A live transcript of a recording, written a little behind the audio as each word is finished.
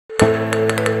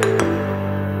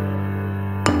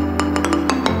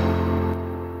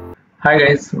Hi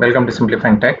guys, welcome to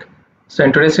Simplifying Tech. So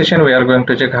in today's session we are going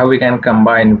to check how we can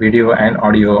combine video and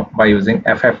audio by using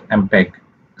FFmpeg.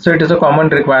 So it is a common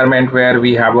requirement where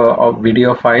we have a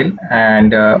video file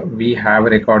and we have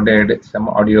recorded some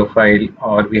audio file,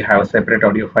 or we have a separate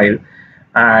audio file,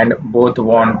 and both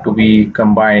want to be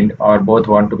combined or both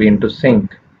want to be into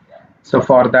sync. So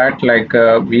for that,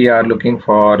 we are looking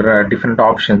for different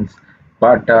options,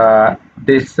 but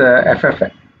this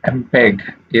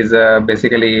FFmpeg is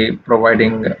basically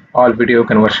providing all video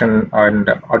conversion and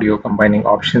audio combining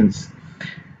options.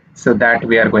 So that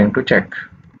we are going to check.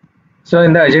 So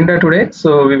in the agenda today,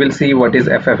 so we will see what is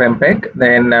FFmpeg,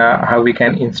 then how we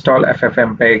can install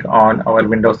FFmpeg on our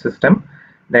Windows system,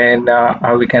 then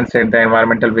how we can set the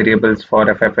environmental variables for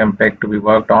FFmpeg to be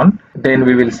worked on. Then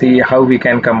we will see how we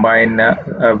can combine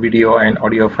video and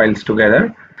audio files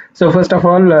together. So first of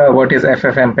all, what is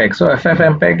FFmpeg? So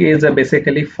FFmpeg is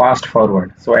basically fast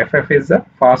forward. So FF is a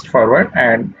fast forward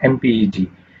and MPEG.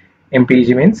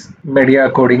 MPEG means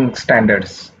media coding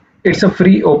standards. It's a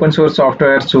free open source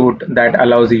software suite that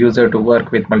allows the user to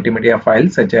work with multimedia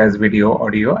files such as video,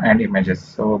 audio, and images.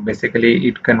 So basically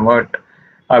it converts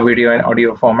video and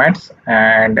audio formats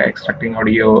and extracting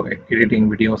audio, editing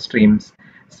video streams.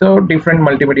 So different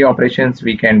multimedia operations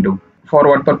we can do. For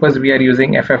what purpose we are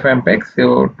using FFmpeg?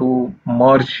 So to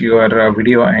merge your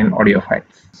video and audio files.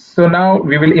 So now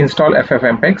we will install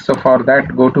FFmpeg. So for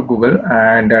that, go to Google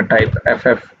and type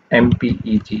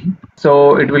FFmpeg.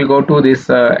 So it will go to this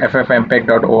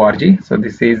FFmpeg.org. So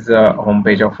this is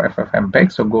homepage of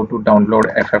FFmpeg. So go to download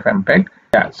FFmpeg.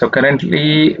 Yeah, so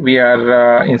currently we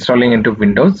are installing into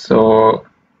Windows. So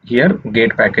here,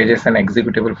 get packages and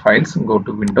executable files. Go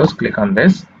to Windows, click on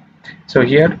this. So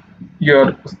here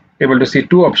you're able to see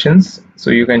two options.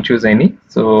 So you can choose any.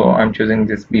 So I'm choosing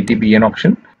this BTBN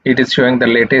option. It is showing the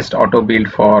latest auto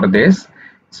build for this.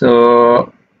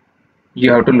 So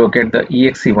you have to locate the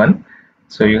exe one.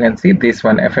 So you can see this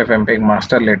one, FFmpeg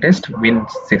master latest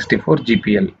win64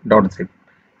 gpl.zip.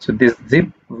 So this zip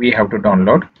we have to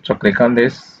download. So click on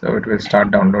this. So it will start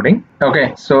downloading.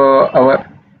 Okay, so our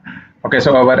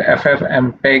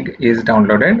FFmpeg is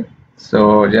downloaded.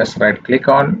 So just right click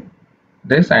on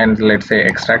this and let's say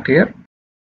extract here.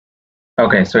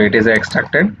 Okay, so it is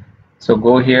extracted. So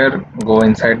go here, go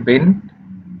inside bin.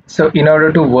 So in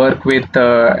order to work with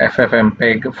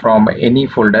FFmpeg from any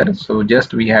folder, so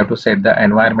just we have to set the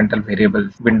environmental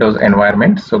variables Windows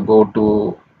environment. So go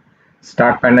to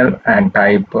start panel and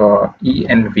type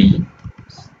env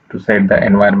to set the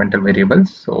environmental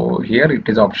variables. So here it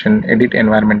is option edit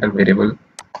environmental variable.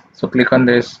 So click on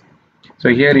this. So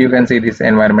here you can see this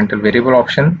environmental variable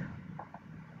option,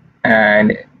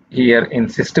 and here in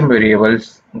system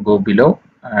variables go below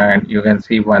and you can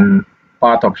see one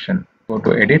path option. Go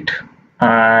to edit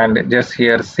and just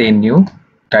here say new,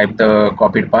 type the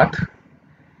copied path.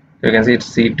 You can see it's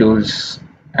C tools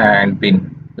and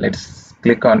bin. Let's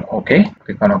click on OK,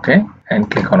 click on OK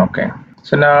and click on OK.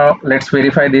 So now let's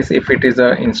verify this if it is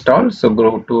installed. So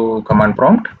go to command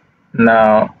prompt.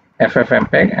 Now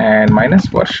FFmpeg and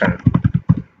 -version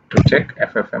to check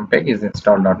FFmpeg is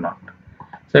installed or not.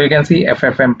 So you can see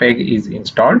FFmpeg is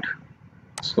installed.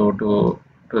 So to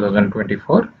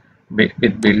 2024 with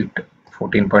build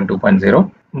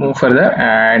 14.2.0. Move further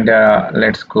and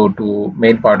let's go to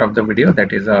main part of the video,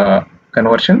 that is a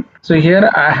conversion. So here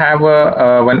I have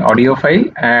one audio file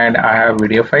and I have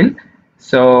video file.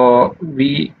 So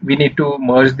we need to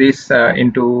merge this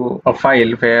into a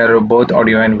file where both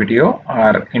audio and video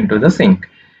are into the sync.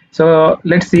 So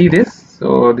let's see this.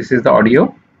 So this is the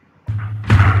audio.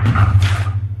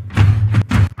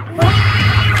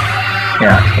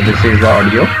 Yeah, so this is the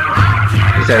audio.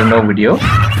 This has no video.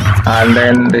 And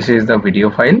then this is the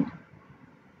video file.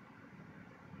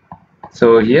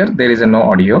 So here there is no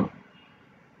audio.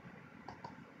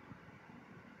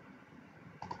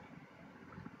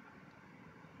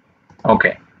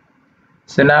 Okay,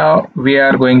 so now we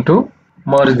are going to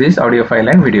merge this audio file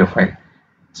and video file.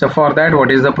 So for that, what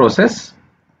is the process?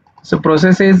 So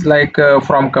process is like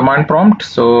from command prompt.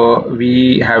 So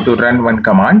we have to run one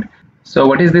command. So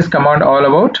what is this command all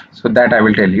about? So that I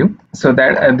will tell you. So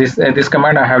that this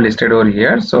command I have listed over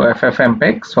here. So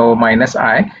FFmpeg, so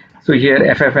 -i. So here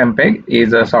FFmpeg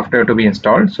is a software to be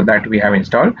installed. So that we have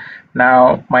installed.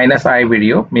 Now -i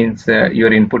video means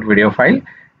your input video file.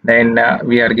 Then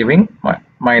we are giving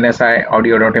 -i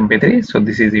audio.mp3. So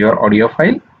this is your audio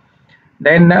file.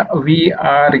 Then we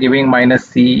are giving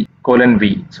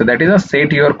 -c:\v. So that is a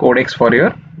set your codecs for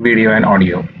your video and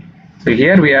audio. So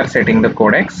here we are setting the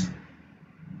codecs.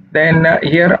 Then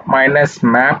here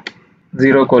 -map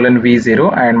 0:v0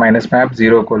 and -map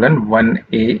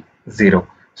 0:1a0.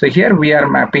 So here we are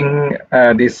mapping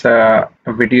this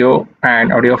video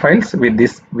and audio files with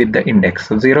the index.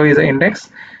 So 0 is the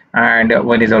index and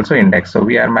 1 is also index. So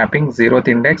we are mapping 0th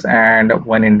index and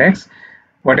 1 index,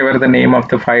 whatever the name of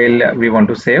the file we want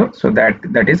to save. So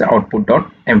that is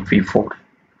output.mp4.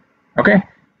 Okay,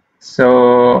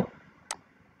 so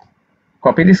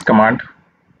copy this command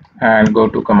and go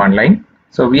to command line.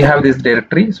 So we have this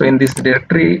directory. So in this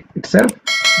directory itself,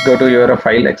 go to your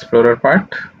file explorer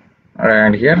part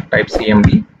and here type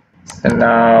cmd. And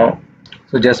now,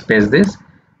 so just paste this.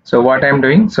 So what I'm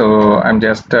doing, so I'm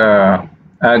just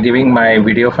giving my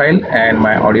video file and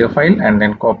my audio file and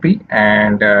then copy,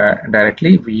 and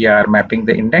directly we are mapping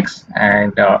the index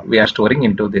and we are storing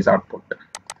into this output.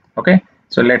 Okay,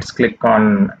 so let's click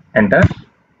on enter.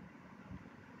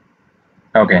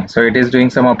 Okay, so it is doing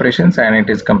some operations and it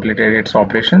is completed its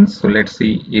operations. So let's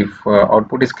see if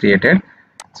output is created.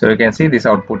 So you can see this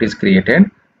output is created.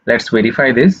 Let's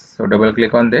verify this. So double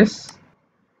click on this.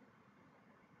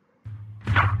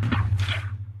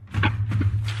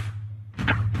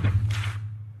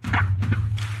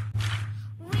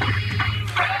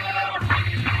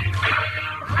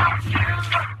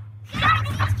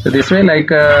 So this way,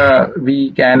 like we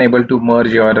can able to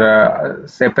merge your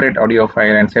separate audio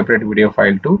file and separate video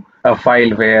file to a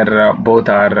file where both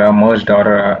are merged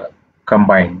or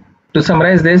combined. To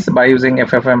summarize this, by using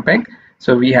FFmpeg,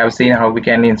 so we have seen how we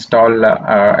can install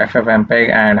FFmpeg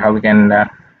and how we can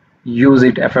use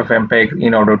it FFmpeg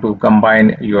in order to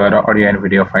combine your audio and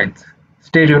video files.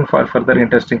 Stay tuned for further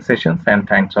interesting sessions, and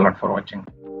thanks a lot for watching.